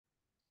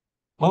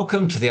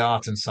Welcome to the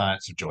Art and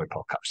Science of Joy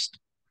podcast.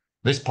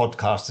 This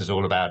podcast is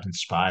all about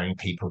inspiring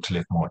people to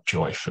live more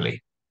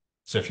joyfully.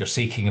 So if you're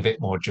seeking a bit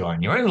more joy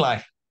in your own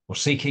life or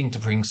seeking to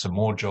bring some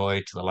more joy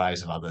to the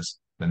lives of others,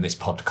 then this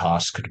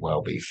podcast could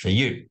well be for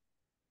you.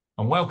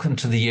 And welcome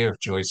to the Year of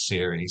Joy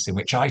series, in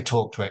which I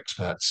talk to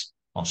experts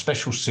on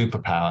special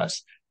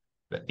superpowers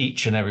that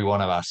each and every one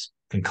of us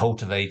can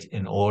cultivate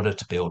in order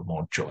to build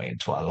more joy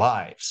into our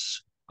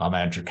lives. I'm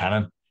Andrew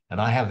Cannon,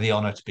 and I have the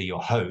honor to be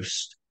your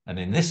host. And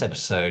in this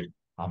episode,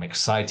 I'm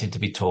excited to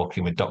be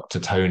talking with Dr.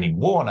 Toni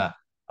Warner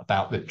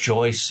about the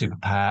joy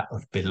superpower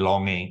of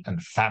belonging and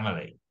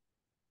family.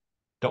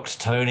 Dr.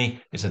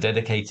 Toni is a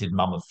dedicated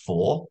mum of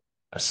four,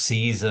 a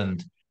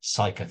seasoned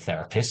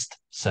psychotherapist,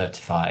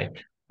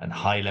 certified and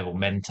high-level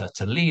mentor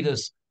to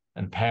leaders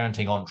and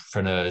parenting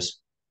entrepreneurs,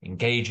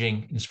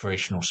 engaging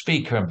inspirational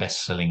speaker and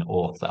best-selling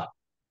author.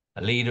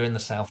 A leader in the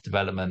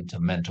self-development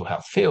and mental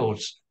health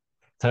fields,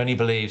 Toni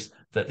believes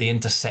that the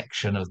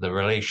intersection of the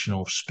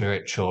relational,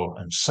 spiritual,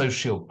 and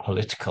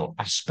socio-political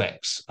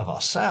aspects of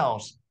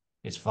ourselves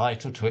is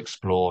vital to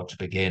explore to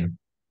begin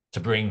to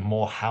bring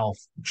more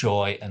health,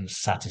 joy, and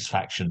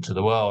satisfaction to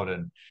the world.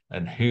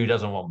 And who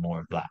doesn't want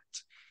more of that?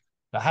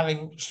 But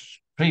having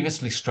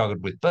previously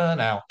struggled with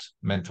burnout,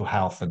 mental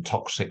health, and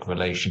toxic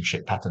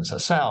relationship patterns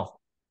herself,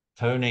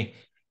 Toni,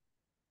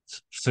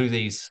 through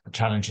these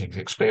challenging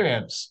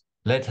experiences,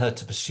 led her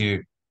to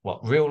pursue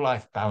what real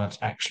life balance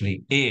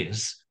actually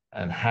is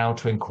and how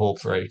to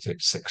incorporate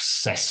it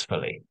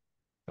successfully.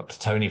 Dr.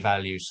 Toni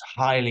values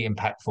highly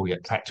impactful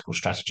yet practical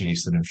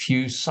strategies that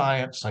infuse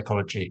science,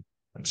 psychology,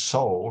 and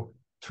soul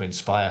to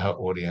inspire her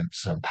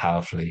audience and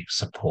powerfully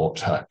support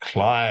her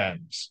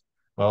clients.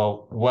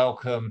 Well,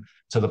 welcome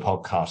to the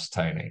podcast,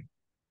 Toni.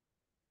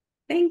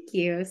 Thank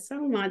you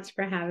so much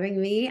for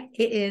having me.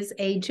 It is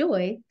a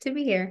joy to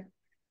be here.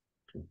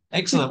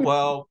 Excellent.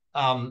 Well,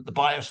 the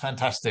bio is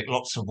fantastic.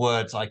 Lots of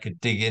words I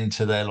could dig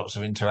into there, lots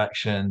of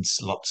interactions,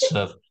 lots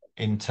of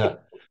interplay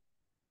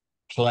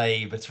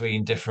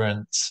between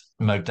different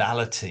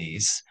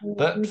modalities.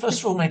 But first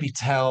of all, maybe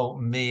tell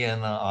me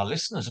and our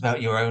listeners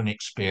about your own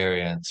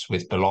experience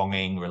with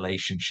belonging,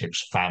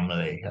 relationships,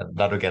 family.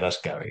 That'll get us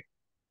going.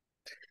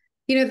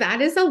 That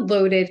is a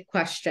loaded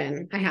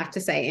question, I have to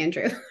say,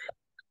 Andrew.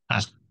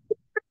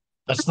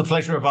 That's the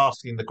pleasure of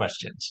asking the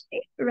questions.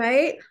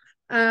 Right?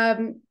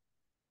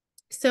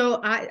 So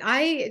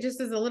I just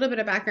as a little bit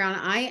of background,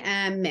 I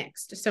am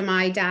mixed. So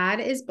my dad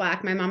is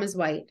Black, my mom is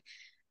white.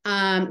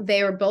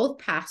 They were both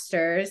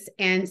pastors,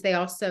 and they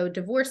also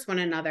divorced one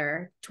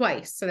another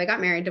twice. So they got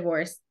married,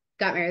 divorced,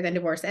 got married, then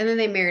divorced, and then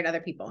they married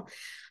other people.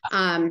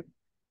 And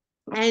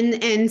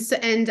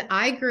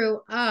I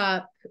grew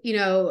up,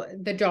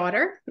 the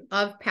daughter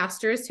of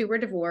pastors who were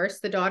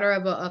divorced, the daughter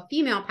of a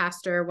female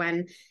pastor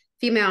when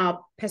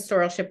female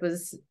pastoralship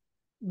was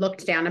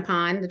looked down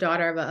upon, the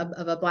daughter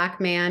of a Black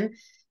man,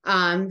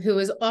 who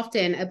was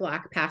often a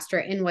Black pastor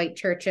in white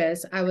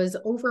churches. I was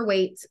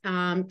overweight,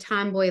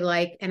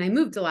 tomboy-like, and I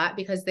moved a lot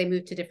because they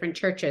moved to different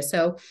churches.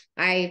 So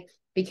I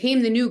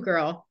became the new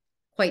girl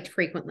quite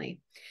frequently.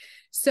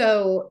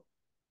 So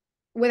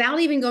without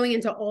even going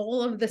into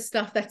all of the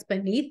stuff that's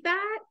beneath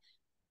that,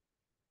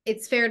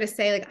 it's fair to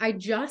say, like, I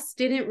just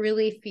didn't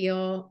really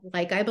feel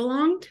like I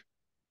belonged.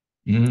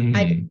 I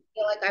didn't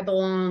feel like I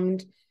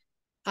belonged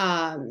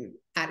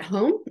at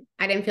home.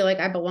 I didn't feel like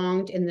I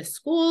belonged in the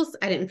schools.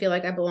 I didn't feel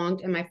like I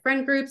belonged in my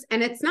friend groups.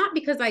 And it's not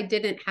because I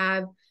didn't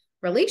have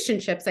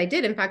relationships. I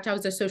did. In fact, I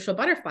was a social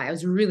butterfly. I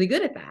was really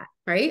good at that,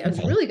 right? I was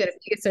really good at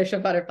being a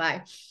social butterfly.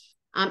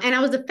 And I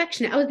was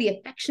affectionate. I was the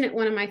affectionate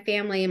one in my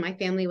family, and my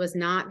family was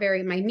not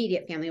very, my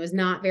immediate family was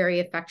not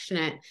very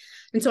affectionate.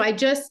 And so I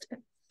just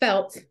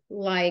felt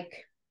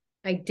like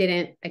I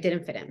didn't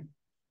fit in.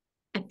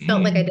 I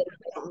felt like I didn't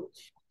belong.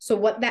 So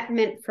what that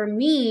meant for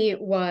me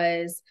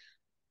was,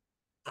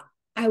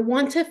 I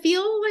want to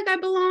feel like I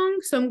belong.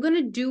 So I'm going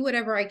to do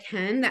whatever I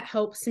can that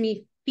helps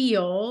me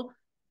feel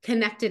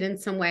connected in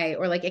some way,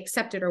 or like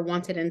accepted or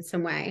wanted in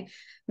some way.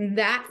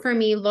 That for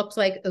me looked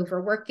like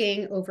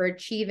overworking,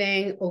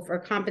 overachieving,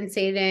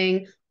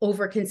 overcompensating,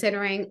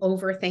 overconsidering,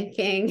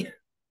 overthinking.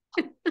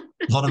 A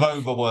lot of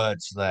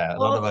overwords there. A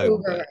lot of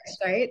overwords,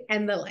 right?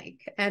 And the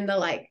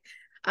like.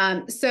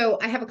 So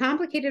I have a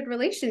complicated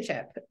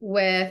relationship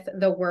with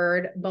the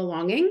word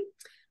belonging.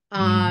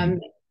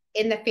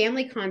 In the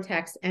family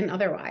context and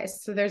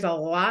otherwise. So there's a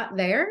lot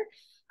there.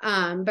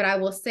 But I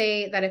will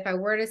say that if I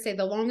were to say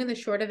the long and the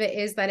short of it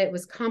is that it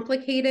was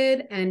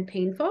complicated and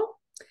painful,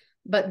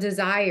 but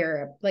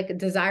desirable.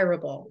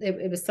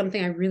 It was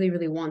something I really,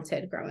 really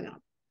wanted growing up.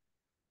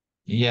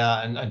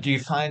 Yeah, and do you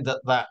find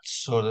that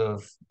sort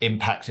of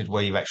impacted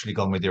where you've actually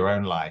gone with your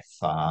own life,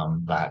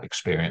 that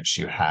experience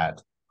you had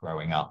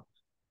growing up?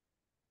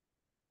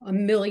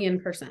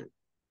 1,000,000%.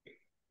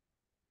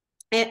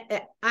 And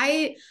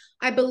I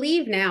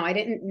believe now, I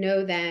didn't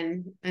know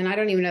then, and I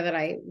don't even know that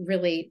I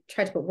really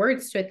tried to put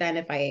words to it then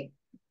if I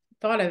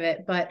thought of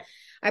it, but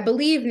I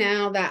believe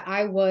now that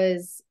I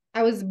was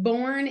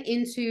born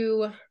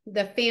into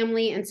the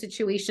family and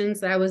situations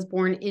that I was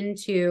born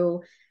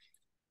into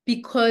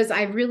because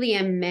I really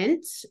am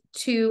meant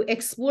to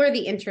explore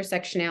the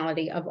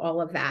intersectionality of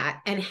all of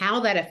that and how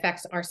that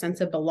affects our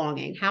sense of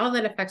belonging, how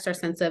that affects our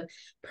sense of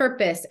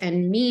purpose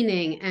and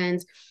meaning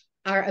and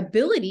our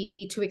ability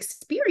to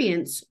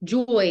experience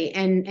joy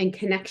and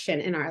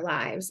connection in our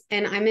lives.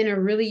 And I'm in a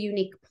really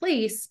unique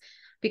place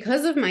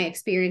because of my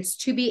experience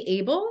to be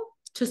able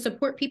to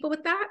support people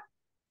with that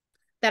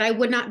I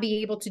would not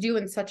be able to do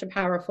in such a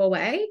powerful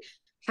way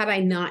had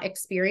I not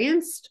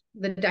experienced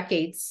the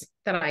decades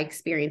that I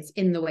experienced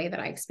in the way that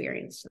I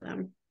experienced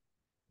them.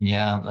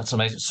 Yeah, that's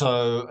amazing.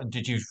 So,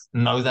 did you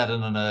know that at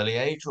an early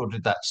age, or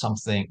did that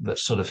something that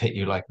sort of hit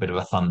you like a bit of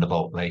a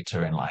thunderbolt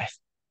later in life?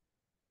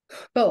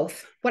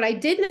 Both. What I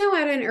did know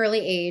at an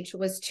early age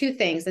was two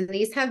things, and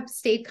these have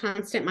stayed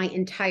constant my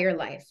entire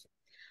life.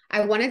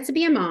 I wanted to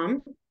be a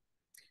mom,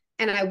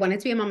 and I wanted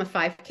to be a mom of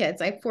 5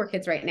 kids. I have 4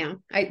 kids right now.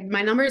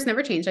 My number has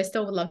never changed. I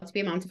still would love to be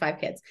a mom to 5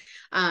 kids.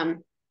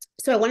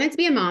 So I wanted to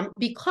be a mom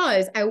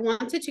because I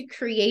wanted to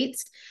create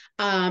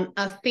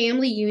a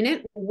family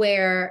unit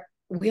where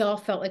we all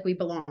felt like we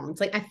belonged.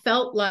 Like I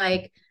felt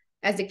like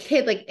as a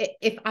kid, like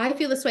if I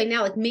feel this way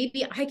now, like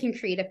maybe I can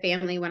create a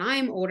family when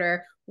I'm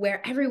older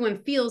where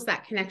everyone feels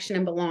that connection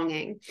and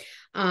belonging.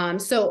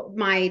 So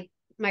my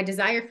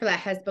desire for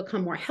that has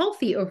become more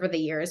healthy over the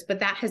years,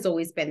 but that has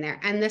always been there.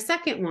 And the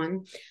second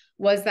one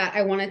was that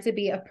I wanted to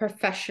be a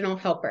professional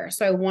helper.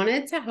 So I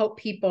wanted to help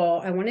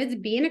people. I wanted to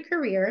be in a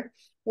career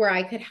where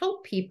I could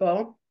help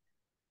people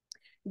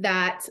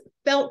that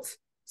felt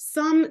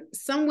some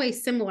way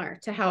similar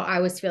to how I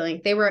was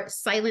feeling. They were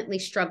silently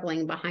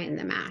struggling behind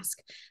the mask.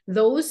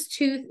 Those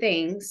two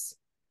things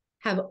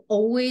have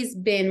always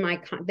been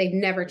they've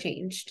never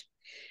changed.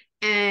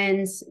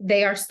 And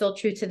they are still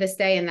true to this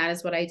day. And that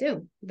is what I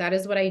do. That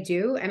is what I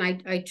do. And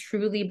I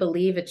truly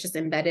believe it's just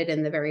embedded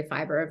in the very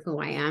fiber of who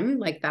I am.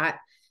 Like that,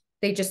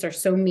 they just are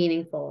so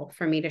meaningful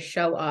for me to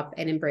show up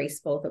and embrace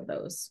both of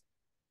those.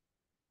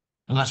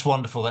 And that's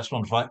wonderful. That's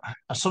wonderful.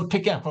 I sort of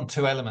pick up on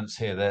two elements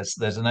here. There's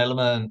an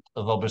element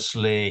of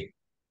obviously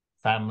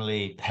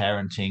family,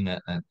 parenting,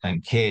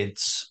 and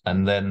kids,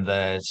 and then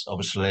there's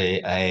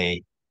obviously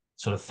a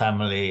sort of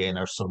family in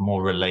a sort of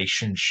more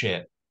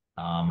relationship,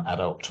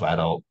 adult to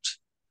adult,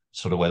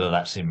 sort of whether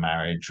that's in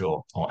marriage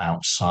or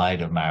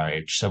outside of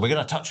marriage. So we're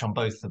going to touch on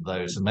both of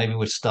those, and maybe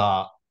we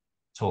start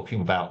talking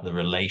about the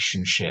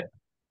relationship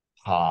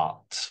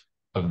part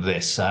of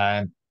this.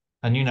 And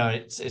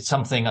it's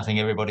something I think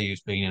everybody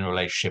who's been in a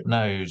relationship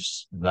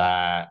knows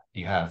that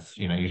you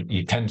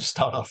tend to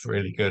start off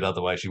really good,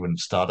 otherwise you wouldn't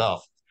start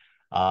off.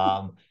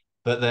 Um,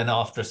 but then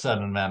after a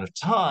certain amount of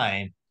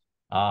time,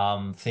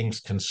 things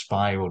can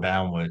spiral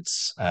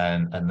downwards.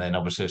 And then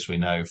obviously, as we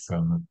know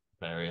from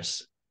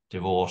various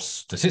divorce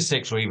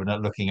statistics, or even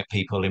looking at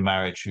people in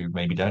marriage who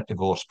maybe don't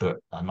divorce but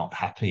are not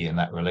happy in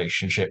that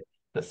relationship,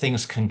 that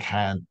things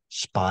can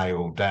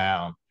spiral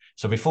down.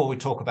 So before we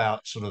talk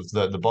about sort of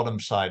the bottom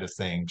side of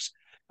things,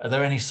 are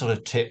there any sort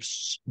of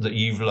tips that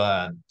you've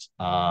learned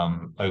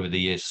over the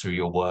years through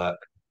your work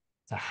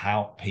to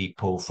help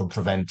people from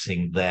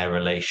preventing their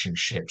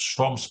relationships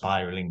from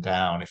spiraling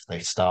down if they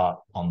start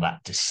on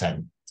that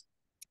descent?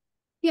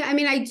 Yeah, I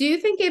mean, I do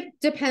think it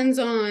depends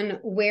on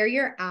where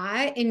you're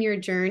at in your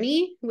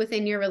journey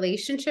within your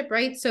relationship,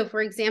 right? So,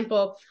 for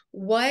example,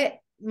 what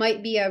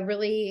might be a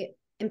really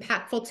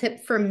impactful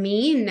tip for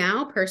me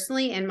now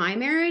personally in my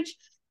marriage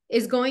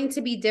is going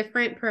to be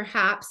different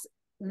perhaps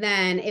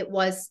than it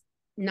was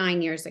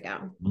 9 years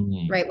ago,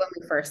 right?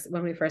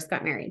 When we first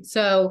got married.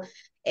 So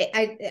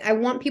I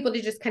want people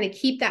to just kind of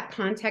keep that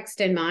context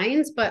in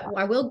mind, but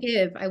I will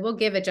give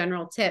a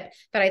general tip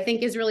that I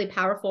think is really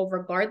powerful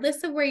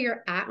regardless of where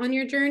you're at on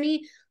your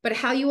journey, but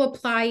how you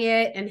apply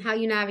it and how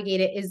you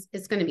navigate it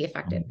is going to be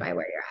affected by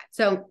where you're at.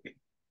 So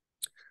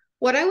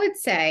what I would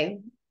say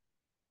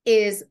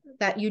is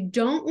that you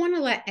don't want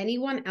to let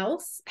anyone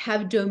else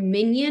have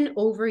dominion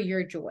over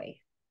your joy.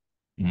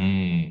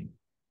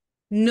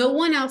 No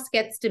one else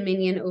gets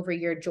dominion over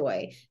your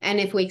joy. And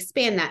if we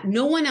expand that,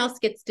 no one else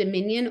gets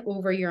dominion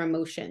over your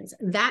emotions.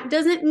 That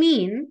doesn't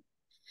mean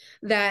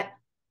that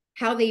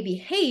how they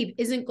behave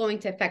isn't going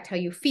to affect how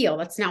you feel.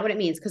 That's not what it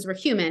means, because we're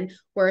human.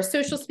 We're a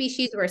social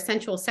species. We're a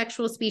sensual,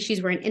 sexual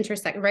species. We're an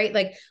intersect, right?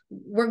 Like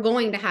we're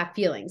going to have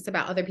feelings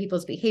about other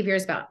people's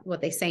behaviors, about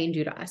what they say and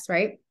do to us,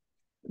 right?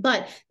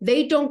 But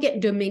they don't get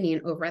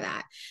dominion over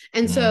that.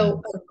 And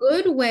so a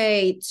good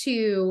way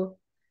to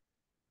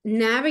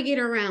navigate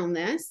around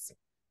this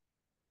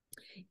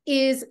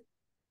is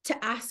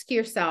to ask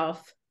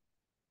yourself,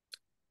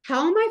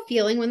 how am I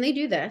feeling when they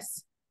do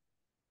this?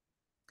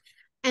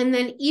 And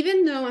then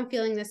even though I'm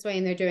feeling this way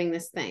and they're doing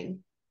this thing,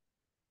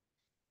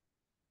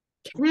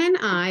 can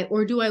I,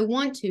 or do I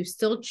want to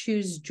still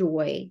choose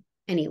joy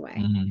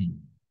anyway?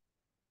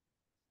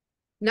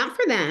 Not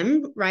for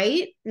them,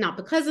 right? Not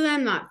because of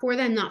them, not for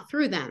them, not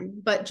through them,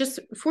 but just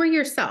for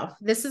yourself.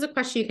 This is a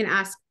question you can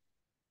ask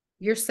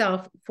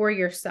yourself for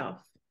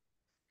yourself.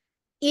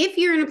 if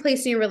you're in a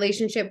place in your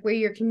relationship where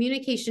your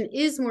communication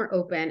is more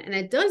open and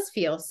it does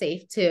feel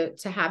safe to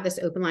have this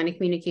open line of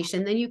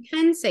communication, then you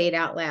can say it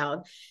out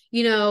loud.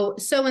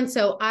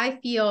 So-and-so, I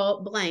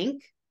feel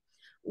blank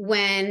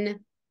when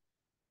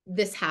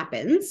this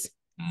happens.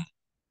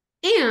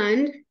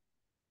 And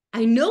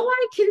I know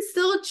I can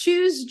still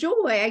choose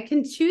joy. I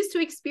can choose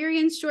to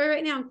experience joy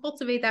right now and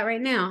cultivate that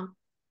right now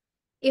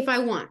if I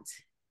want.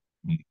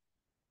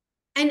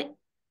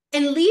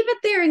 And leave it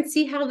there and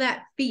see how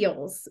that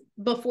feels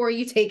before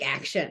you take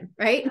action,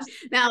 right?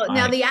 Now,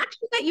 the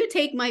action that you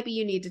take might be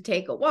you need to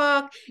take a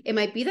walk. It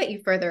might be that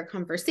you further a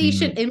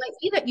conversation. It might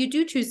be that you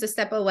do choose to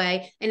step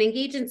away and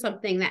engage in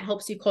something that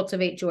helps you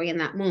cultivate joy in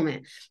that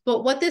moment.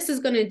 But what this is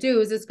going to do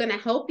is it's going to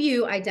help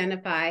you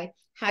identify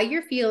how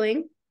you're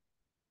feeling,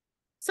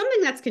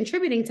 something that's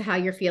contributing to how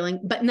you're feeling,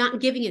 but not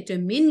giving it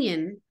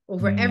dominion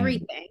over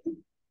everything.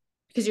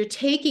 Because you're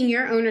taking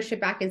your ownership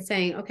back and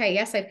saying, okay,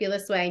 yes, I feel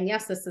this way. And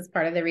yes, this is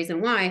part of the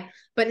reason why,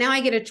 but now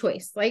I get a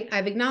choice. Like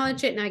I've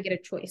acknowledged it and I get a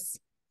choice.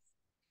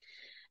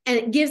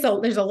 And there's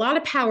a lot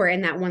of power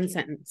in that one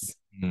sentence.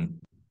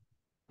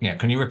 Yeah.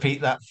 Can you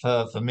repeat that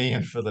for me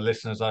and for the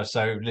listeners? I'm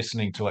so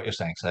listening to what you're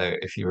saying. So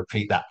if you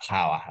repeat that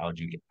power, how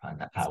do you find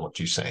that power? What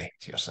do you say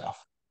to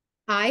yourself?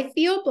 I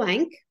feel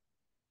blank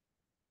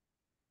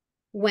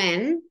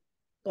when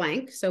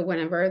blank. So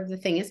whenever the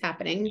thing is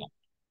happening. Yeah.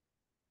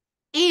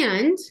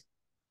 And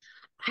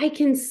I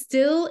can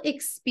still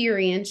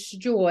experience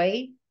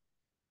joy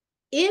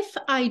if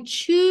I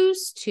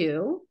choose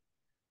to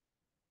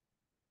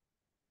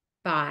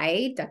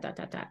by ...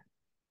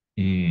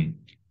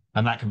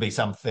 And that can be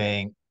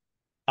something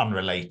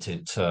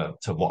unrelated to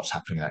what's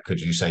happening. That could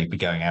you say be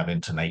going out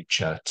into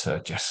nature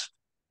to just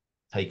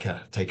take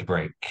a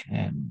break.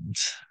 And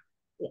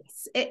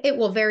yes, it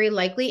will very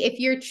likely, if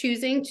you're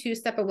choosing to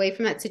step away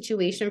from that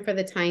situation for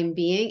the time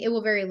being, it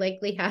will very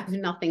likely have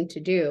nothing to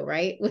do,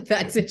 right, with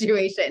that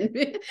situation.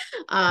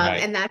 Right.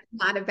 And that's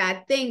not a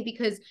bad thing,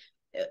 because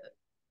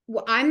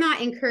I'm not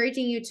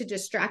encouraging you to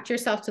distract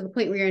yourself to the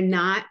point where you're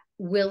not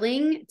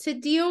willing to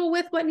deal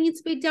with what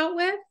needs to be dealt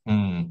with.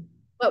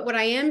 But what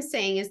I am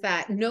saying is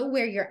that know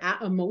where you're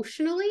at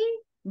emotionally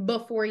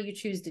before you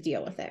choose to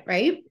deal with it,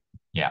 right?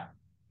 Yeah.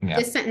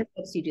 This sentence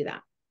helps you do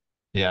that.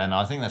 Yeah, and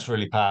I think that's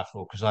really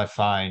powerful, because I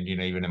find,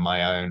 even in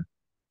my own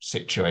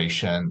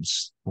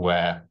situations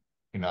where,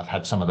 I've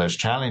had some of those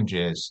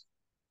challenges,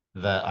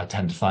 that I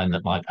tend to find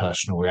that my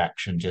personal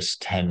reaction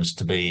just tends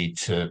to be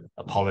to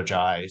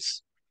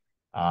apologize,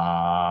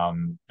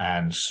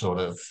 and sort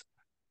of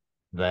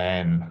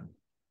then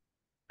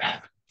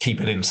keep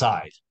it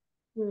inside.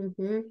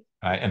 Right.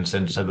 And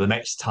so the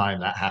next time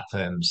that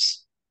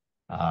happens,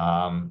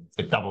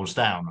 it doubles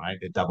down, right?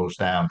 It doubles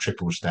down,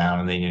 triples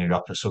down, and then you end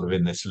up sort of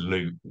in this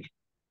loop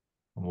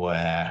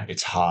where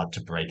it's hard to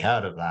break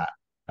out of that,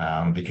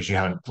 because you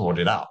haven't brought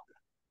it up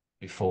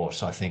before.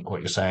 So I think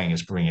what you're saying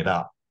is bring it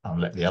up and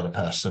let the other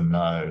person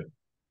know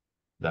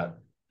that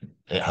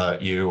it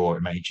hurt you or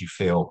it made you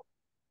feel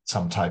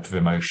some type of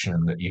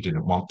emotion that you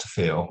didn't want to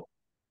feel,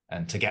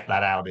 and to get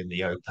that out in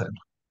the open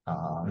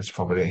is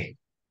probably.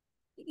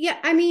 Yeah,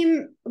 I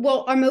mean,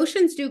 well,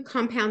 emotions do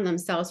compound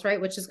themselves, right?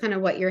 Which is kind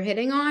of what you're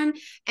hitting on.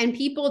 And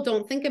people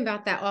don't think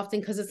about that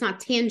often because it's not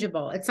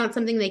tangible. It's not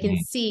something they can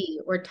see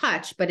or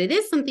touch, but it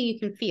is something you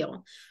can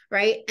feel,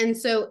 right? And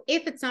so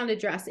if it's not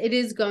addressed, it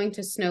is going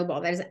to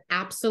snowball. That is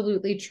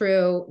absolutely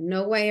true.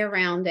 No way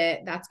around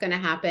it. That's going to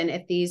happen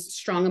if these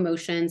strong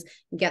emotions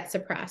get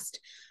suppressed.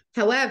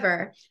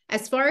 However,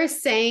 as far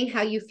as saying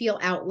how you feel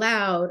out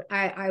loud,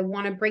 I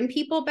want to bring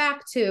people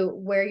back to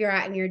where you're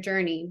at in your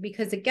journey,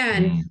 because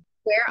again,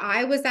 where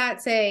I was at,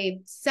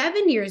 say,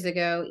 7 years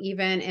ago,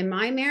 even in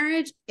my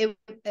marriage,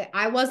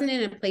 I wasn't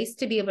in a place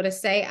to be able to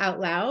say out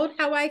loud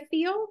how I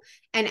feel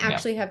and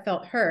actually have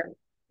felt heard.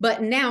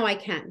 But now I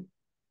can.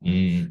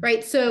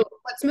 Right. So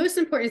what's most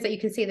important is that you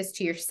can say this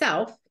to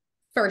yourself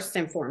first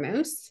and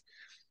foremost.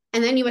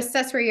 And then you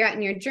assess where you're at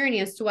in your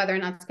journey as to whether or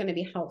not it's going to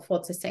be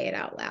helpful to say it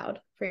out loud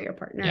for your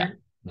partner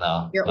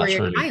or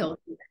your child.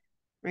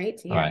 Right.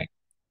 Right.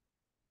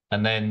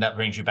 And then that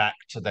brings you back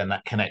to then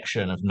that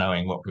connection of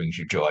knowing what brings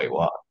you joy,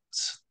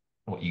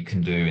 what you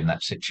can do in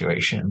that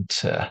situation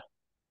to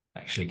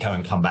actually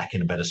come back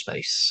in a better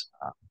space.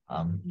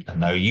 And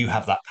though you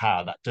have that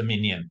power, that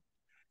dominion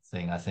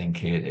thing, I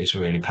think it is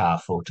really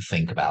powerful to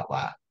think about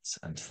that,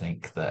 and to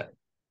think that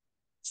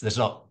there's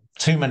not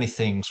too many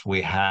things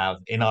we have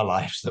in our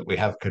lives that we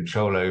have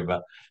control over.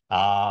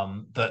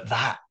 But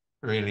that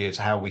really is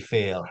how we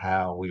feel,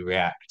 how we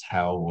react,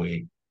 how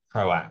we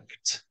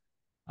proact.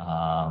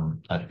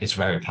 It's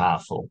very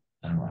powerful,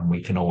 and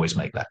we can always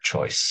make that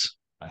choice,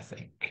 I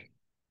think.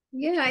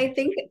 Yeah, I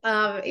think,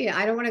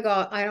 I don't want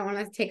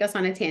to take us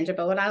on a tangent,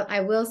 but what I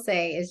will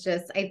say is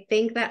just, I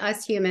think that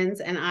us humans,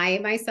 and I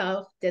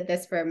myself did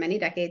this for many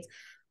decades,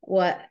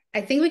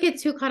 I think we get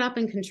too caught up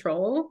in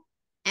control,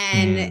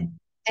 and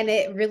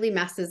it really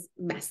messes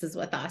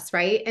with us.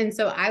 Right. And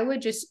so I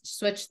would just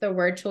switch the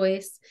word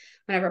choice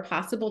whenever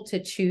possible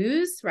to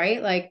choose,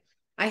 right? Like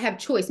I have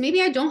choice.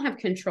 Maybe I don't have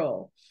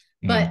control,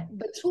 but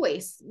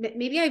choice,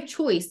 maybe I have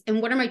choice.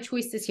 And what are my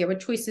choices here? What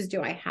choices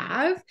do I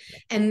have?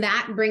 And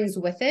that brings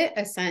with it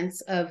a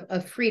sense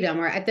of freedom,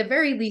 or at the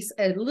very least,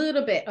 a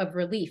little bit of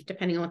relief,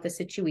 depending on what the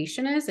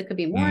situation is. It could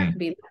be more, it could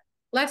be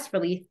less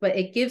relief, but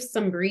it gives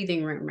some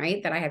breathing room,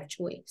 right? That I have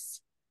choice.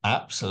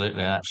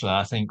 Absolutely, absolutely.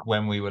 I think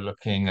when we were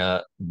looking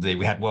at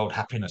we had World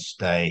Happiness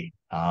Day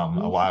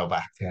a while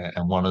back,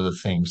 and one of the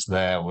things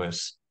there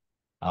was,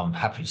 I'm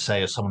happy to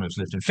say, as someone who's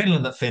lived in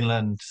Finland, that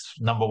Finland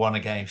 #1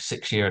 again,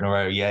 6 year in a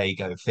row. Yay,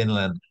 go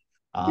Finland!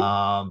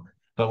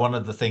 But one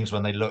of the things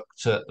when they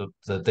looked at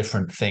the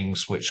different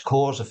things which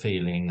cause a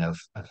feeling of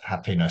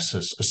happiness,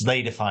 as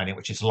they define it,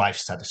 which is life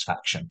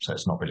satisfaction. So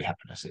it's not really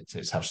happiness;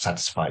 it's how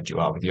satisfied you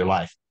are with your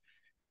life.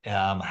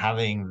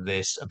 Having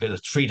this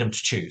ability, freedom to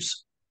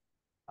choose,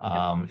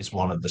 is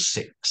one of the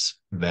 6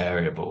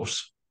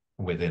 variables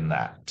within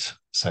that.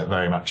 So it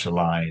very much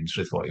aligns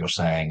with what you're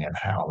saying and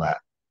how that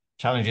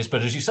challenges.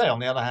 But as you say, on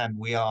the other hand,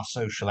 we are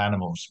social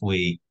animals.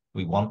 We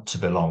want to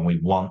belong. We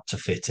want to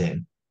fit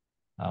in.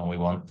 We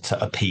want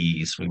to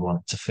appease. We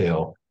want to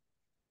feel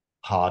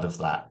part of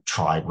that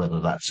tribe,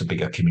 whether that's a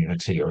bigger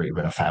community or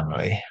even a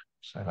family.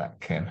 So that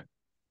can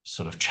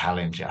sort of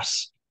challenge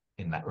us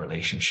in that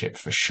relationship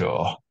for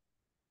sure.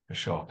 For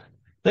sure.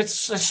 Let's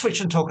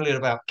switch and talk a little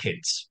about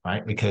kids,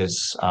 right?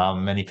 Because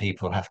many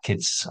people have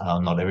kids,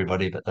 not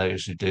everybody, but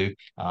those who do.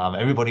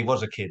 Everybody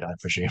was a kid, I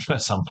presume,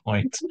 at some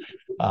point.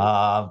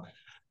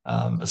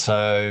 Um,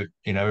 so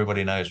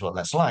everybody knows what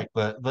that's like,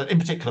 but in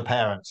particular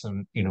parents,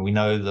 and we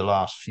know the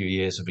last few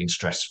years have been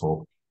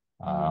stressful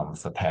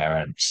for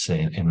parents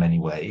in many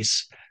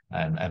ways,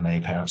 and many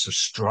parents have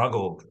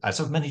struggled, as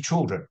have many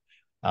children,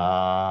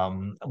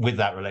 with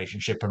that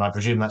relationship. And I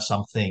presume that's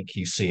something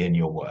you see in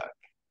your work.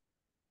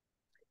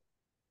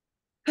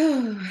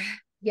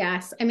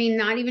 Yes. I mean,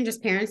 not even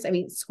just parents, I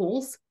mean,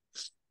 schools,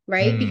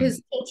 right?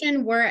 Because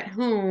children were at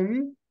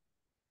home,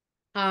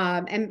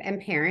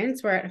 and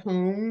parents were at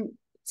home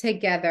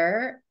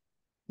together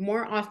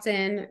more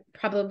often,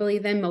 probably,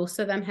 than most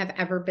of them have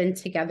ever been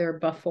together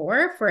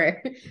before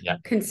for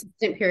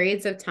consistent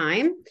periods of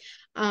time.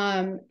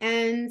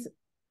 And,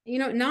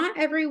 not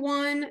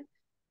everyone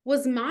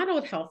was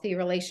modeled healthy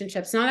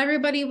relationships. Not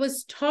everybody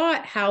was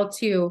taught how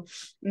to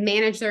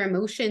manage their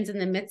emotions in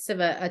the midst of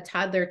a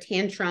toddler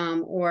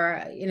tantrum,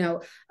 or,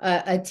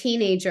 a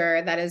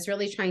teenager that is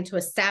really trying to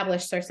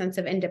establish their sense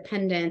of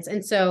independence.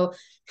 And so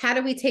how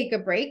do we take a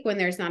break when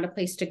there's not a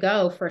place to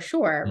go, for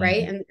sure,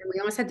 right? And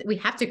we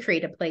have to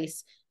create a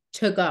place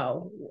to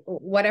go,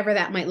 whatever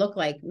that might look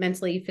like,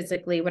 mentally,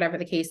 physically, whatever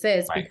the case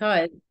is,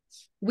 because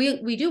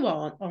we do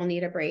all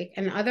need a break.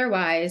 And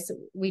otherwise,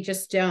 we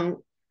just don't.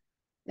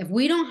 If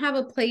we don't have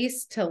a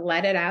place to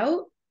let it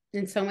out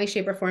in some way,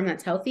 shape, or form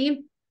that's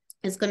healthy,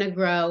 it's going to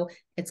grow.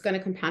 It's going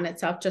to compound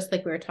itself, just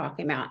like we were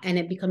talking about. And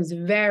it becomes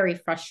very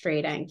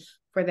frustrating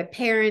for the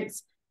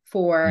parents,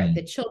 for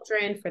the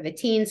children, for the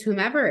teens,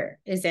 whomever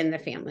is in the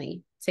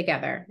family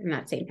together in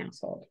that same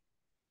household.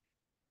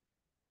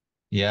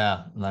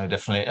 Yeah, no,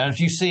 definitely. And have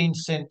you seen,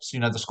 since,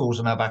 the schools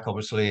are now back,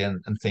 obviously,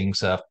 and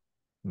things are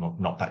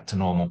not back to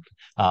normal,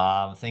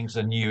 things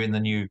are new in the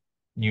new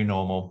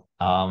normal.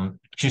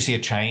 Do you see a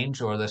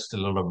change, or are there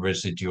still a lot of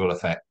residual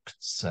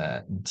effects?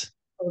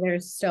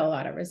 There's still a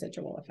lot of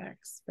residual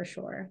effects, for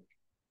sure.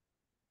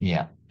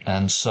 Yeah.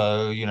 And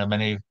so,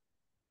 many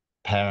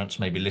parents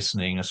may be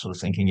listening are sort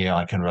of thinking, yeah,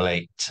 I can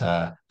relate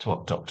to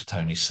what Dr.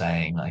 Toni's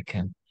saying. I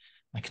can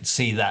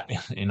see that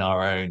in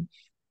our own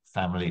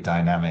family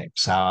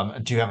dynamics.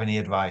 Do you have any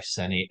advice,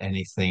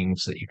 any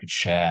things that you could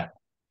share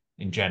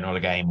in general,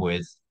 again,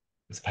 with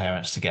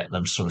parents, to get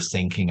them sort of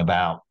thinking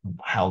about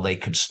how they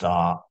could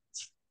start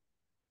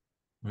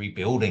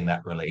rebuilding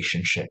that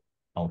relationship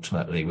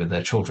ultimately with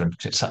their children?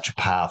 Because it's such a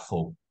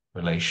powerful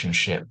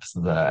relationship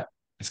that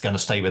it's going to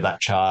stay with that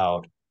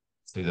child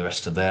through the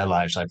rest of their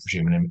lives, I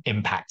presume, and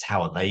impact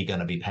how are they going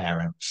to be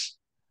parents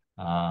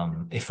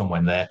if and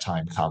when their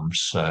time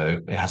comes. So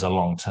it has a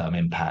long-term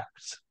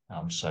impact.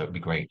 So it'd be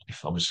great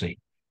if, obviously,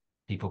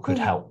 people could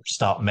help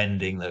start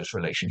mending those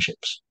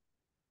relationships.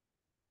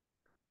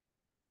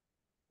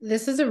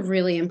 This is a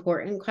really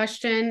important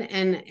question,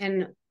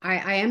 and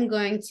I am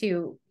going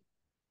to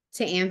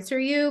answer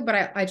you,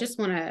 but I just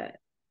want to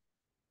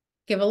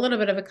give a little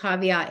bit of a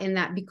caveat in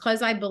that,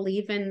 because I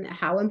believe in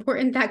how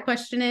important that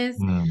question is.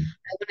 I want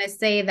to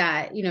say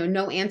that,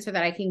 no answer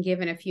that I can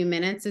give in a few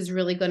minutes is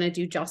really going to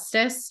do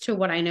justice to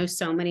what I know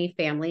so many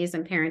families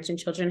and parents and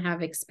children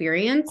have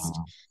experienced.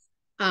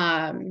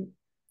 And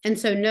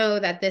so know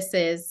that this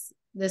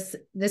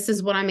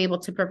is what I'm able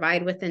to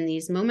provide within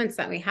these moments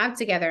that we have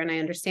together. And I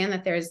understand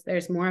that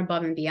there's more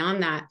above and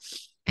beyond that.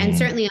 And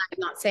certainly I'm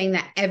not saying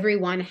that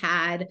everyone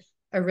had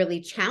a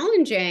really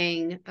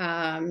challenging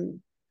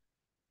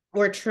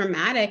or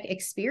traumatic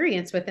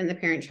experience within the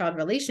parent-child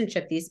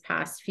relationship these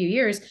past few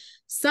years.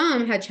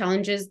 Some had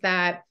challenges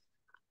that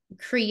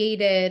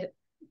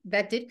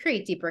did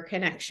create deeper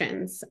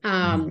connections.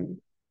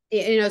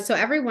 So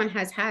everyone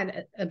has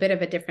had a bit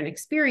of a different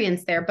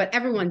experience there, but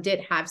everyone did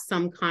have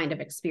some kind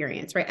of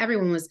experience, right?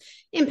 Everyone was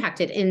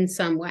impacted in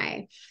some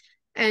way.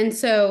 And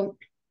so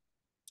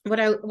what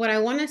I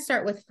want to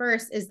start with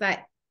first is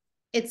that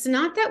it's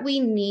not that we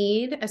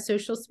need a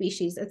social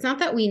species. It's not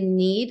that we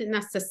need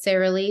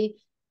necessarily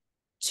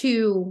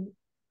to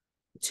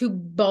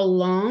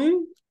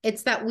belong.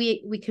 It's that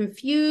we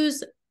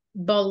confuse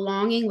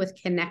belonging with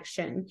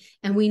connection,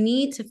 and we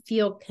need to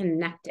feel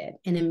connected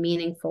in a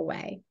meaningful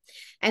way.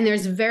 And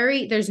there's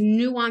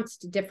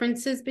nuanced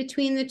differences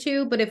between the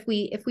two, but if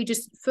we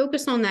just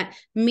focus on that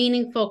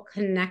meaningful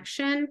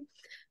connection,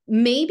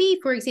 maybe,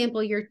 for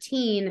example, your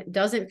teen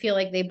doesn't feel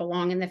like they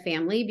belong in the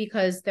family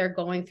because they're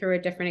going through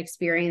a different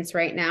experience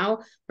right now.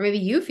 Or maybe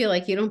you feel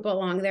like you don't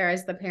belong there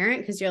as the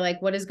parent because you're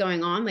like, what is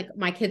going on? Like,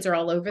 my kids are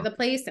all over the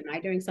place. Am I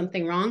doing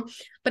something wrong?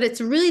 But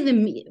it's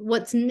really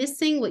what's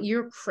missing, what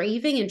you're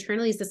craving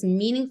internally is this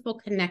meaningful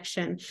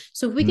connection.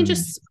 So if we can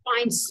just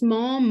find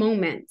small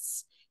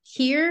moments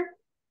here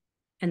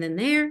and then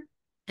there,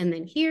 and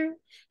then here,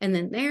 and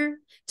then there,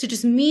 to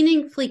just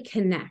meaningfully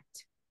connect.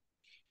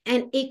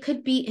 And it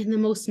could be in the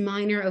most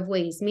minor of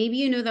ways. Maybe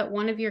you know that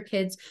one of your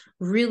kids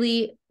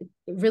really,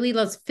 really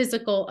loves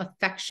physical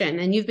affection,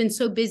 and you've been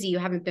so busy, you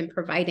haven't been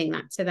providing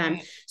that to them.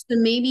 So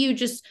maybe you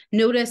just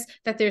notice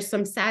that there's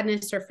some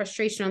sadness or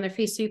frustration on their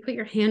face. So you put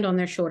your hand on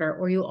their shoulder,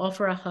 or you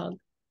offer a hug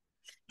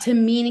to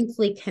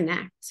meaningfully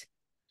connect,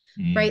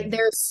 right?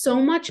 There's so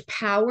much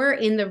power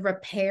in the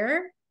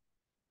repair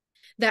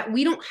that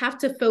we don't have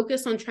to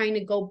focus on trying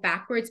to go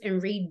backwards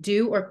and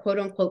redo or quote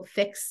unquote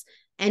fix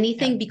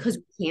anything, because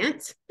we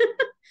can't,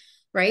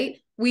 right?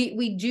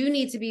 We do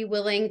need to be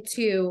willing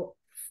to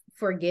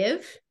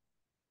forgive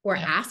or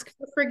ask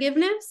for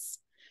forgiveness.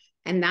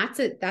 And that's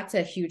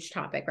a huge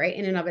topic, right?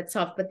 In and of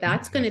itself, but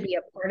that's going to be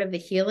a part of the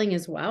healing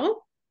as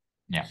well.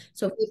 Yeah.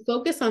 So if we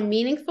focus on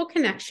meaningful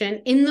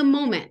connection in the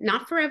moment,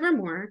 not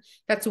forevermore,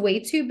 that's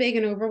way too big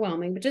and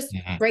overwhelming, but just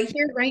right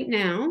here, right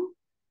now,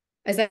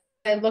 as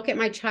I look at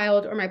my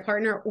child or my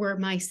partner or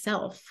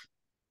myself,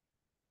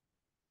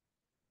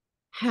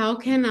 how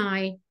can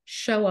I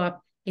show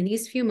up in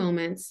these few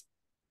moments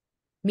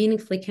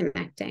meaningfully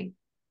connecting?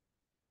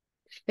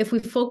 If we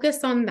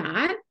focus on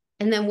that,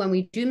 and then when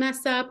we do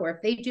mess up, or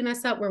if they do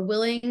mess up, we're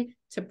willing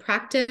to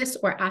practice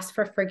or ask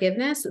for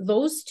forgiveness,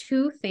 those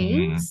two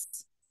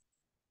things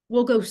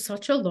will go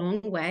such a long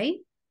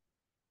way.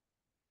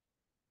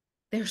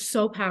 They're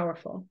so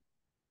powerful.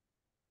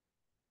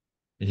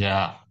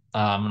 Yeah.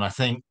 And I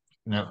think,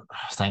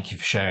 thank you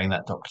for sharing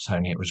that, Dr.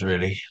 Toni. It was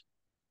really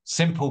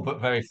simple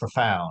but very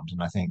profound,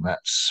 and I think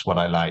that's what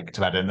I liked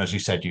about it. And as you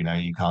said, you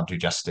can't do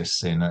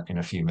justice in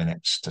a few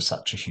minutes to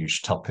such a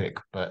huge topic,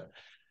 but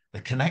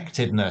the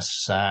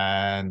connectedness.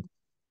 And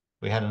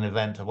we had an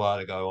event a while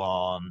ago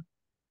on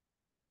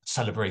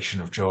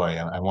celebration of joy,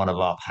 and one of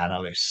our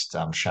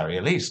panelists, Shari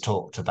Elise,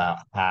 talked about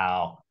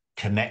how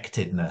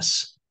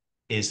connectedness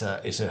is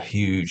a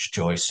huge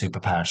joy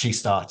superpower. She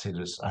started,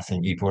 as I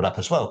think you brought up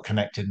as well,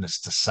 connectedness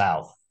to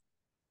self,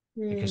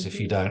 because if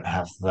you don't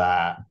have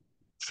that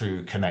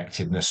true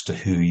connectedness to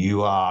who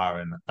you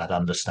are and that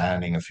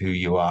understanding of who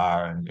you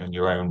are and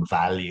your own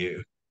value,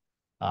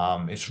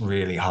 it's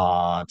really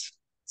hard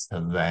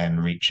to then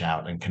reach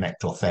out and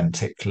connect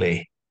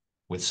authentically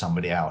with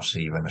somebody else,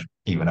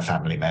 even a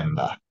family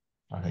member.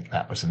 I think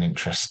that was an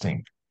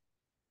interesting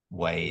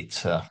way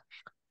to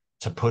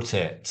put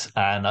it.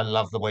 And I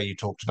love the way you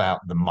talked about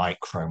the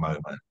micro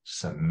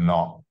moments and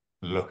not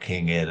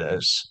looking at it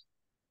as,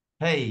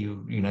 hey,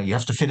 you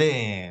have to fit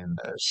in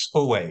as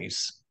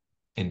always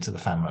into the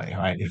family,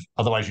 right?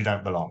 Otherwise you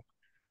don't belong.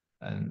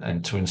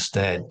 And to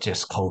instead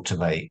just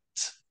cultivate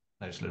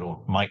those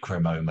little micro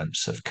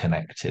moments of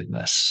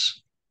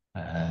connectedness.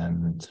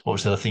 And what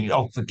was the other thing?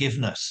 Oh,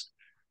 forgiveness,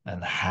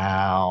 and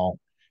how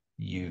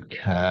you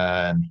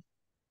can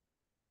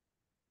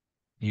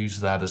use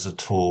that as a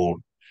tool,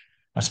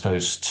 I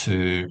suppose,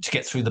 to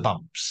get through the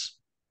bumps,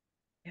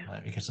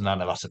 right? Because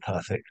none of us are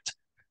perfect.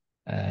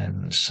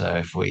 And so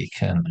if we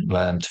can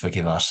learn to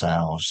forgive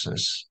ourselves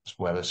as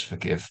well as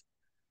forgive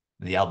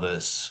the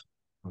others,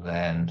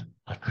 then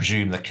I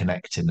presume the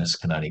connectedness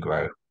can only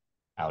grow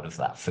out of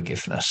that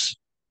forgiveness.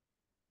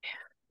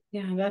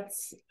 Yeah,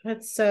 that's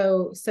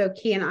so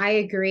key. And I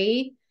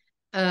agree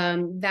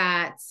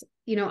that,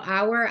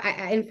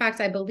 in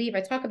fact, I believe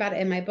I talk about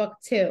it in my book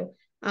too,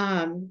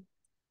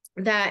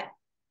 that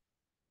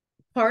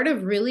part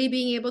of really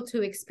being able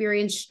to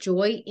experience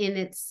joy in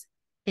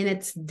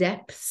its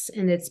depths,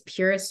 in its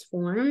purest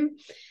form,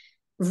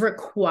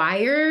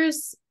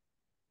 requires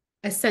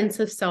a sense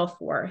of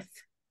self-worth.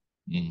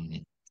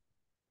 And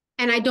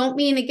I don't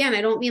mean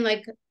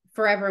like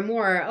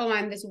forevermore, oh,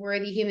 I'm this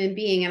worthy human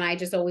being and I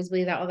just always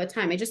believe that all the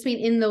time. I just mean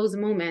in those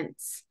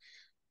moments,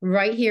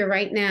 right here,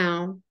 right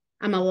now,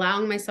 I'm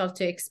allowing myself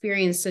to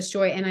experience this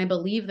joy, and I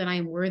believe that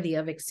I'm worthy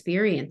of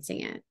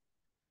experiencing it.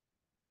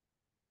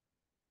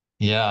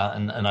 Yeah,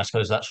 and I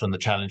suppose that's when the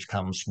challenge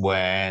comes,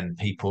 when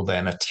people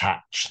then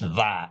attach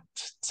that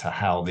to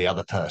how the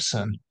other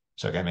person.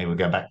 So again, maybe we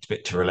go back a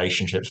bit to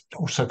relationships, but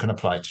also can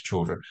apply to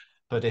children.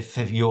 But if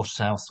your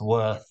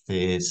self-worth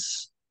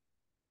is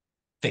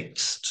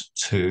fixed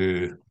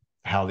to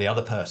how the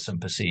other person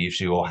perceives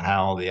you or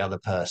how the other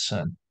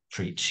person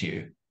treats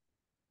you,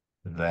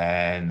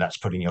 then that's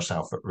putting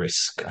yourself at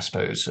risk, I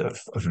suppose,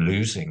 of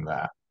losing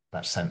that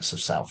sense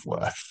of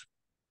self-worth.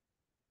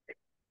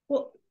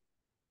 Well,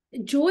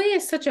 joy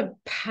is such a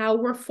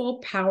powerful,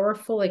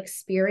 powerful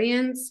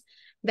experience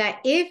that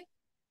if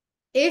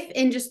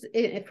in just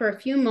for a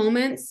few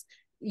moments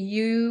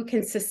you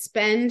can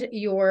suspend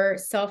your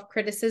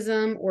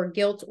self-criticism or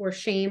guilt or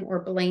shame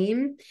or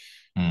blame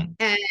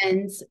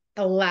and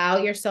allow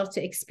yourself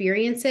to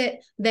experience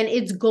it, then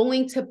it's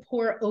going to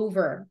pour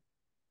over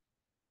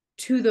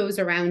to those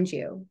around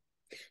you.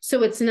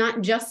 So it's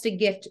not just a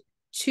gift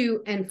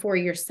to and for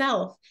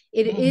yourself.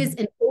 It is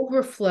an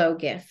overflow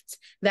gift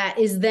that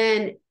is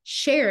then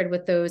shared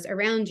with those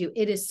around you.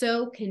 It is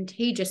so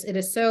contagious. It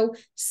is so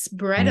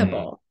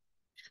spreadable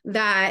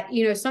that,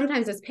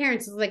 sometimes as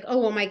parents, it's like, oh,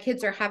 well, my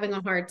kids are having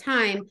a hard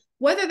time,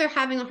 whether they're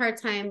having a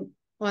hard time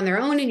on their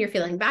own and you're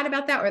feeling bad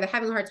about that, or they're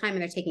having a hard time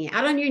and they're taking it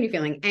out on you and you're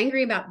feeling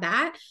angry about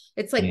that.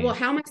 It's like, well,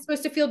 how am I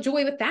supposed to feel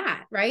joy with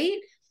that? Right.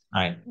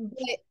 Right.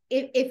 But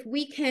if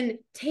we can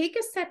take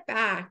a step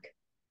back,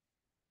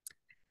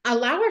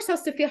 allow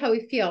ourselves to feel how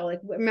we feel. Like,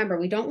 remember,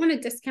 we don't want to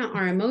discount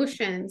our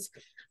emotions,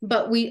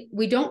 but we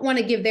don't want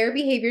to give their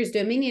behaviors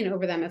dominion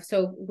over them.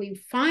 So we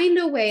find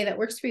a way that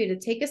works for you to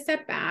take a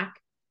step back,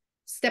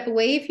 step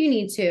away if you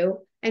need to.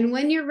 And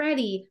when you're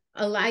ready,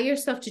 allow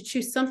yourself to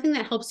choose something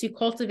that helps you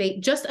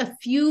cultivate just a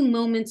few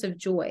moments of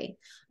joy.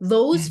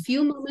 Those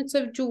few moments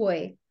of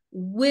joy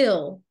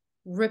will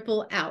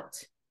ripple out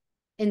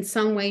in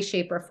some way,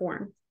 shape, or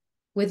form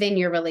within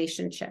your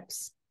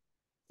relationships.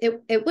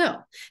 It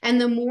will.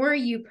 And the more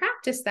you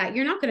practice that,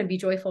 you're not going to be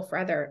joyful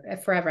forever.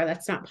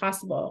 That's not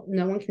possible.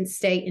 No one can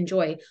stay in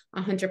joy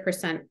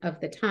 100% of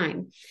the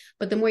time.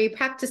 But the more you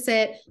practice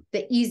it,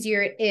 the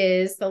easier it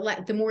is,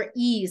 the more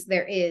ease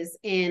there is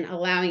in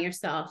allowing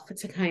yourself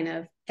to kind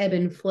of ebb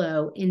and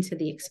flow into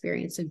the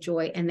experience of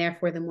joy. And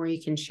therefore, the more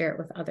you can share it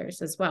with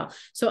others as well.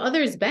 So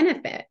others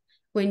benefit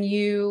when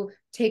you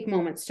take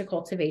moments to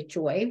cultivate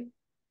joy,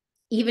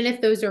 even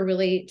if those are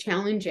really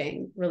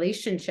challenging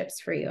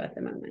relationships for you at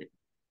the moment.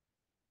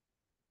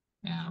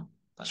 Yeah,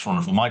 that's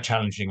wonderful. My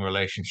challenging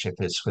relationship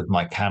is with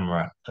my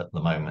camera at the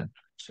moment.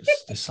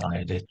 Just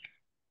decided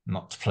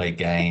not to play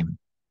game,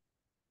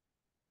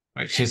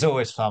 which is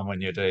always fun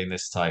when you're doing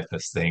this type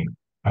of thing,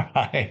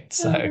 right?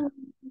 So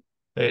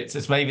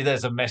it's maybe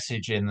there's a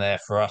message in there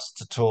for us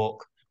to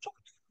talk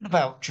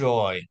about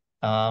joy,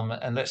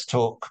 and let's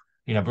talk,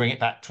 bring it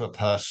back to a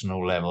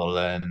personal level,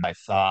 and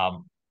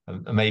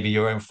maybe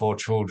your own 4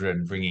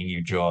 children bringing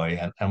you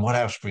joy, and what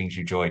else brings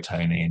you joy,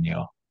 Toni,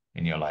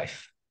 in your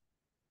life?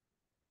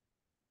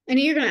 I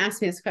knew you're going to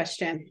ask me this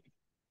question,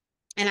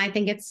 and I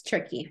think it's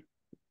tricky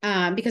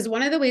because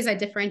one of the ways I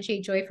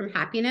differentiate joy from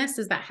happiness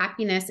is that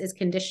happiness is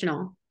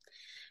conditional,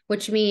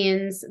 which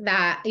means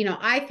that,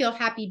 I feel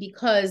happy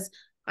because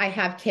I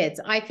have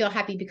kids. I feel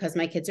happy because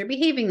my kids are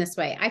behaving this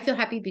way. I feel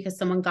happy because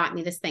someone got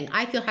me this thing.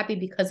 I feel happy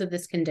because of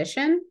this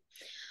condition.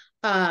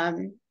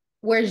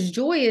 Whereas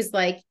joy is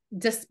like,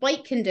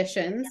 despite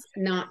conditions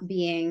not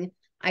being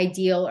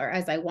ideal or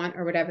as I want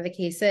or whatever the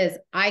case is,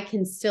 I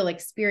can still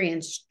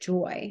experience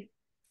joy.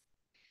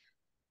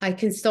 I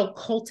can still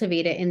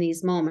cultivate it in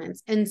these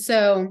moments. And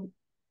so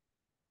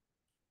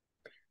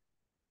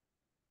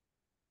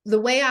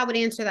the way I would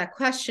answer that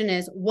question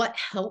is what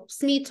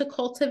helps me to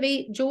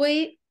cultivate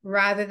joy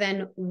rather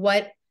than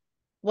what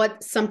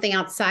something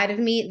outside of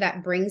me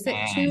that brings it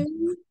to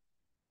me.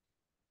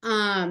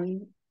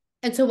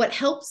 And so what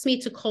helps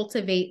me to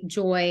cultivate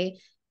joy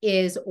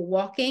is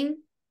walking,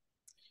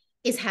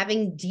 is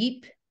having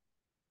deep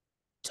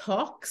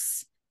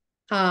talks,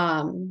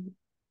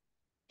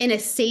 in a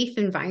safe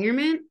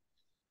environment.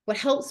 What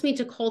helps me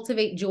to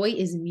cultivate joy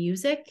is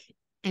music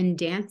and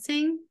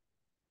dancing.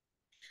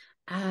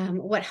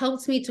 What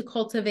helps me to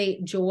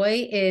cultivate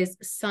joy is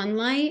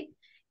sunlight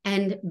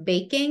and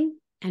baking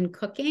and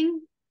cooking.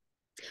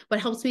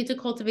 What helps me to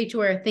cultivate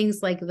joy are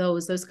things like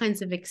those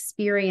kinds of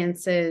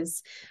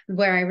experiences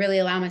where I really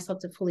allow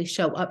myself to fully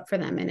show up for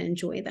them and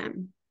enjoy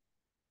them.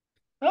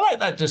 I like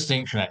that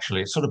distinction,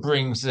 actually. It sort of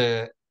brings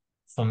it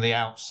from the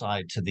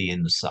outside to the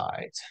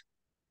inside.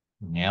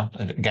 Yeah.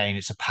 And again,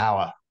 it's a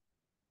power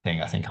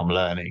thing I think I'm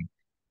learning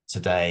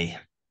today,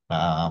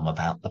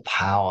 about the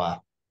power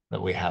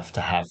that we have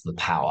the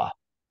power.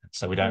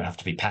 So we don't have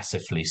to be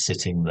passively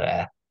sitting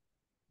there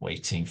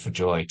waiting for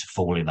joy to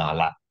fall in our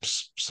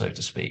laps, so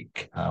to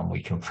speak.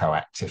 We can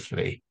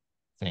proactively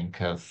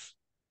think of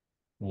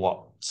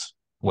what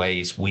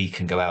ways we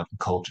can go out and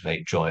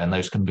cultivate joy. And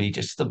those can be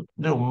just the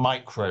little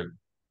micro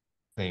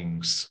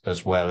things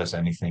as well as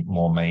anything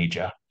more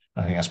major.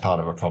 I think that's part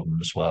of a problem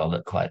as well,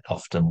 that quite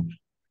often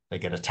they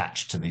get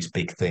attached to these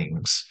big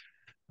things.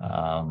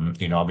 I'll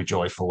be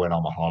joyful when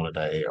I'm on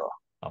holiday, or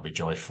I'll be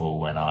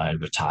joyful when I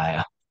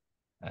retire.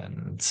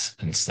 And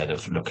instead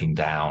of looking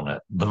down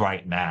at the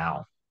right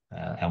now,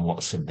 and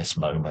what's in this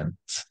moment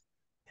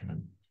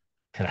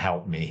can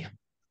help me,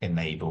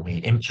 enable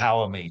me,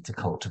 empower me to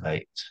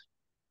cultivate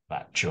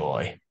that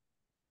joy.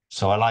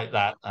 So I like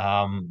that.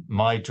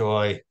 My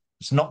joy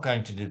It's not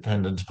going to be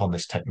dependent upon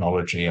this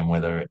technology and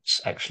whether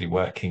it's actually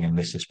working and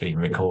this is being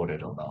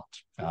recorded or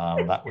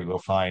not. That we will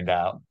find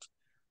out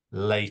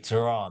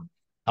later on.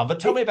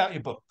 But tell me about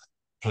your book,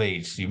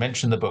 please. You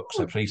mentioned the book,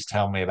 so please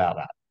tell me about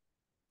that.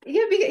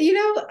 Yeah,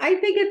 because, I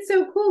think it's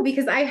so cool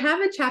because I have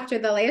a chapter,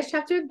 the last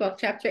chapter of the book,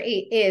 chapter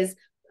 8, is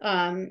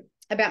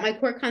about my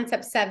core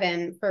concept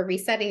 7 for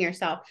resetting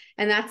yourself.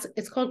 And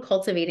it's called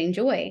Cultivating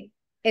Joy.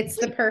 It's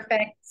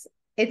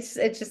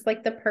just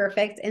like the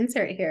perfect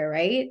insert here,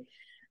 right?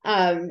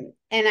 And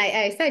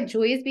I said,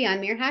 joy is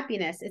beyond mere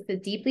happiness. It's a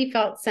deeply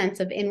felt sense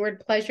of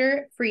inward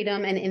pleasure,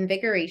 freedom, and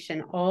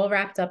invigoration, all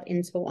wrapped up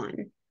into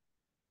one.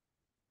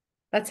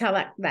 That's how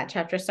that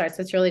chapter starts.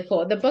 It's really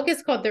cool. The book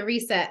is called The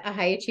Reset, A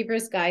High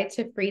Achiever's Guide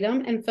to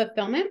Freedom and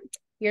Fulfillment,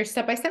 your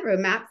step-by-step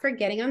roadmap for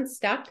getting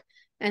unstuck.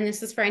 And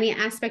this is for any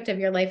aspect of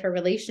your life or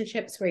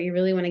relationships where you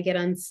really want to get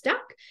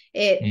unstuck.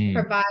 It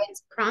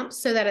provides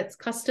prompts so that it's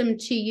custom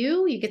to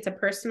you. You get to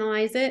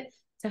personalize it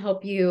to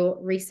help you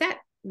reset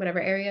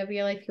whatever area of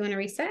your life you want to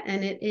reset.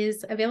 And it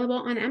is available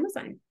on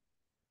Amazon.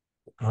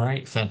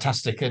 Great,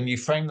 fantastic. And you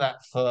frame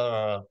that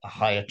for a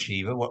high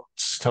achiever.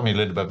 Tell me a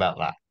little bit about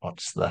that.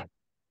 What's the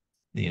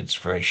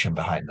inspiration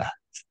behind that?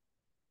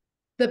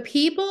 The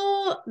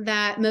people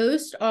that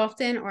most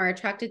often are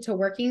attracted to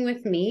working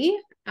with me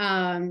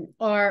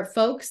are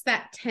folks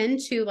that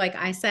tend to, like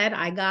I said,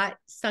 I got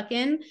stuck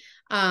in.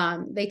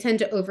 They tend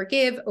to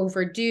overgive,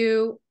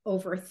 overdo,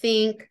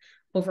 overthink,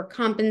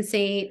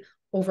 overcompensate,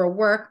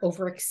 overwork,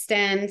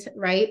 overextend,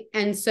 right?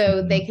 And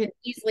so they can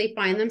easily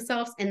find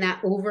themselves in that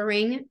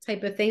overing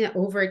type of thing, that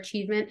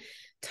overachievement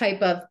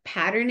type of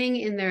patterning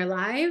in their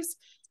lives.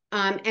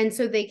 And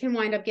so they can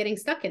wind up getting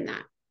stuck in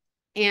that.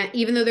 And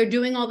even though they're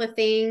doing all the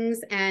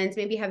things and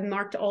maybe have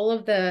marked all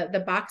of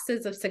the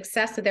boxes of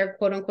success that they're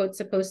quote unquote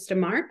supposed to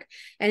mark,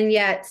 and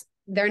yet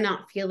they're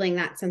not feeling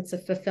that sense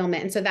of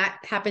fulfillment. And so that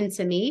happened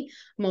to me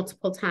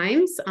multiple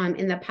times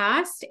in the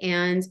past.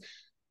 And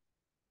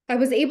I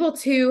was able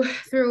to,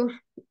 through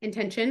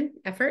intention,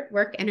 effort,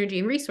 work, energy,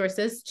 and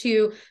resources,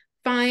 to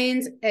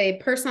find a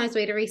personalized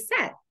way to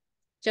reset,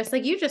 just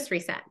like you just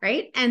reset,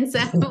 right? And so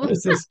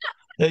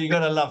you got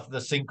to love the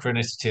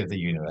synchronicity of the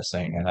universe,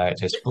 don't you? It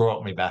just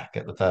brought me back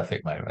at the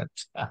perfect moment.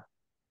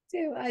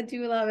 I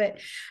do love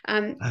it.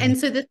 And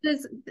so this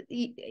is,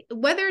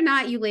 whether or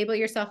not you label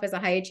yourself as a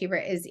high achiever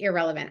is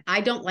irrelevant.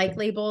 I don't like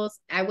labels.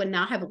 I would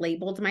not have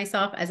labeled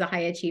myself as a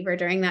high achiever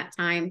during that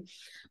time.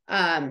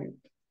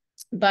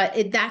 But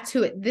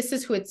this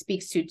is who it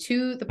speaks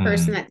to the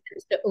person that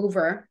tends to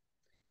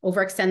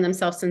overextend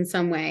themselves in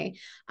some way,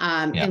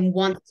 and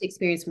wants to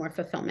experience more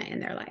fulfillment in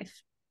their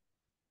life.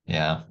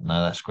 Yeah,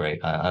 no, that's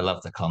great. I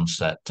love the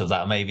concept of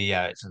that. Maybe,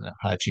 it's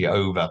actually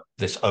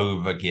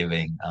over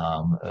giving,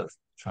 of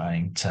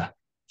trying to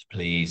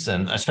please,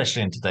 and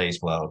especially in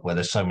today's world where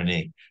there's so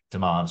many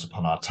demands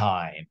upon our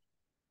time,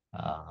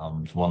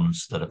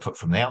 ones that are put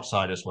from the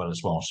outside as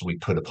well so we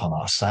put upon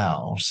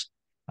ourselves,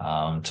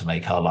 to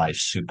make our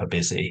lives super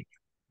busy.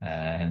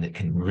 And it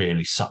can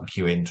really suck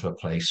you into a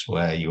place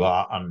where you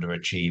are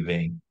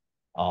underachieving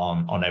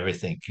on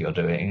everything you're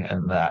doing.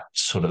 And that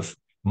sort of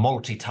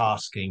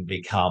multitasking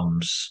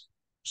becomes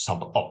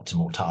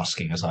suboptimal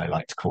tasking, as I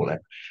like to call it,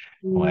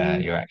 where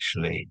you're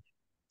actually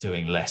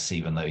doing less,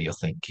 even though you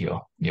think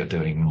you're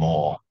doing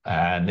more.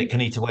 And it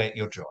can eat away at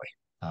your joy.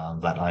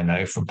 That I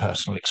know from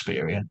personal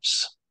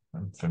experience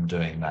and from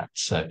doing that.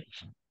 So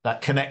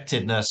that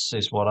connectedness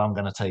is what I'm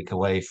going to take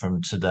away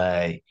from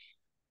today,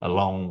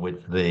 along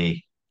with the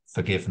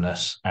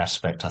forgiveness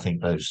aspect. I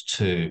think those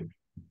two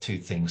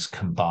things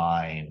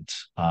combined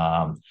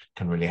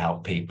can really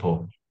help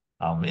people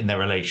in their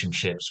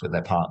relationships with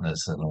their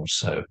partners and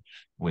also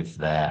with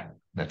their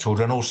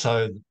children.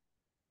 Also,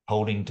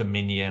 holding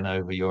dominion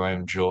over your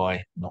own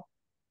joy, not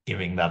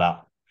giving that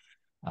up.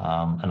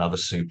 Another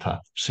super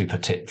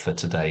tip for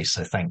today.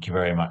 So thank you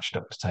very much,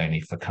 Dr.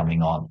 Toni, for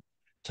coming on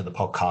to the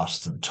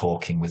podcast and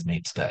talking with me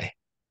today.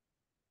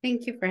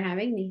 Thank you for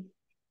having me.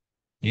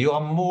 You are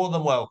more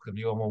than welcome.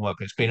 You are more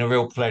welcome. It's been a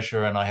real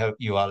pleasure, and I hope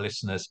you, our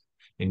listeners,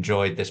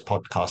 enjoyed this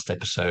podcast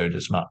episode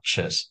as much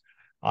as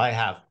I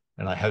have.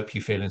 And I hope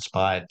you feel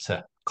inspired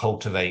to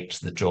cultivate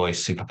the joy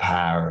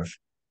superpower of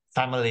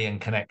family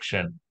and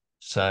connection.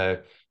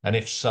 And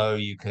if so,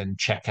 you can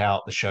check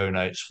out the show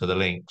notes for the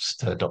links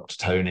to Dr.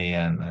 Toni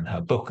and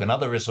her book and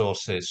other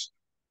resources.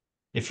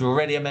 If you're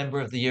already a member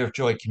of the Year of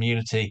Joy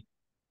community,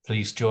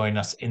 please join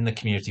us in the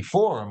community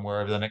forum,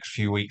 where over the next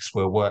few weeks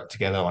we'll work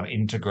together on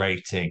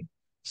integrating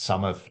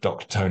some of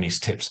Dr.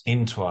 Toni's tips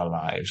into our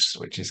lives,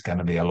 which is going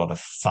to be a lot of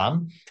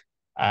fun.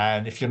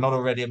 And if you're not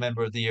already a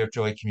member of the Year of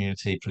Joy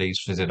community,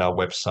 please visit our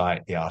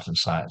website,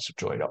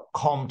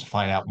 theartandscienceofjoy.com, to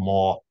find out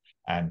more.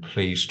 And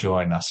please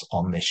join us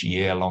on this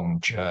year-long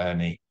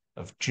journey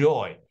of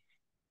joy.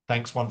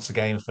 Thanks once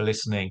again for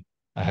listening.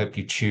 I hope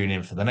you tune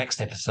in for the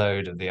next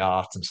episode of the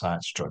Art and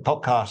Science of Joy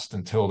podcast.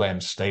 Until then,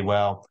 stay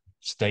well,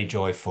 stay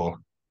joyful,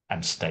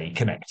 and stay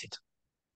connected.